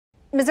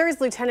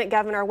Missouri's lieutenant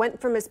governor went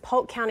from his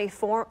Polk County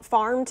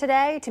farm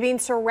today to being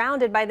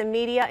surrounded by the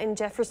media in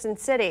Jefferson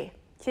City.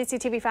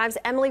 KCTV5's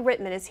Emily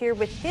Rittman is here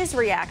with his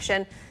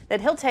reaction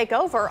that he'll take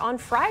over on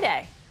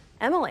Friday.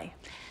 Emily.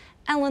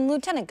 Ellen,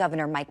 Lieutenant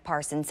Governor Mike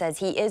Parson says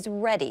he is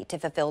ready to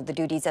fulfill the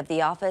duties of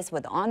the office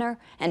with honor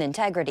and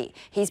integrity.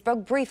 He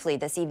spoke briefly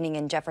this evening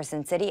in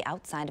Jefferson City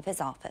outside of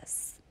his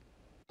office.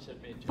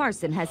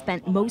 Parson has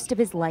spent most of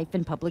his life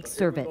in public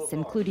service,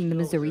 including the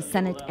Missouri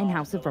Senate and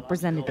House of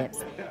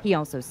Representatives. He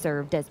also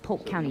served as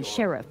Polk County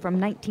Sheriff from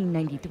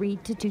 1993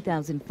 to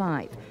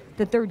 2005.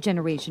 The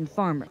third-generation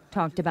farmer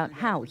talked about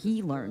how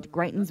he learned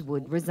Greitens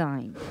would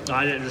resign.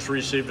 I just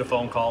received a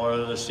phone call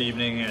earlier this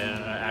evening,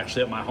 and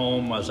actually at my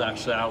home. I was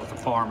actually out at the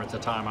farm at the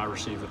time I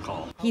received the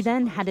call. He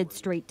then headed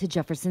straight to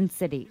Jefferson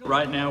City.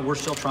 Right now, we're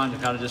still trying to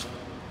kind of just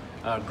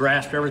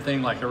grasp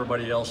everything like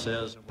everybody else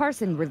is.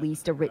 Parson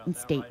released a written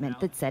statement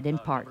that said in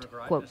part,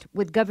 quote,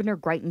 with Governor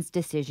Greitens'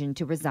 decision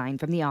to resign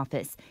from the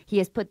office, he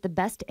has put the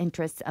best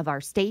interests of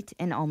our state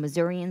and all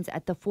Missourians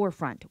at the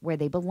forefront where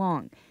they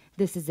belong.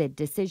 This is a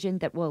decision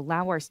that will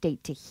allow our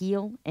state to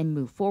heal and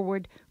move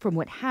forward from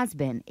what has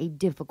been a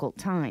difficult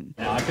time.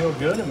 Now, I feel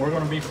good, and we're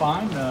going to be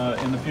fine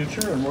in the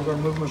future, and we're going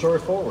to move Missouri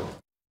forward.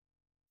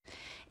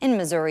 In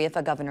Missouri, if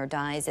a governor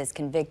dies, is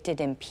convicted,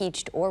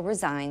 impeached, or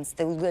resigns,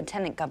 the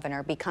lieutenant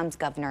governor becomes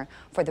governor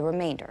for the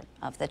remainder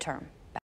of the term.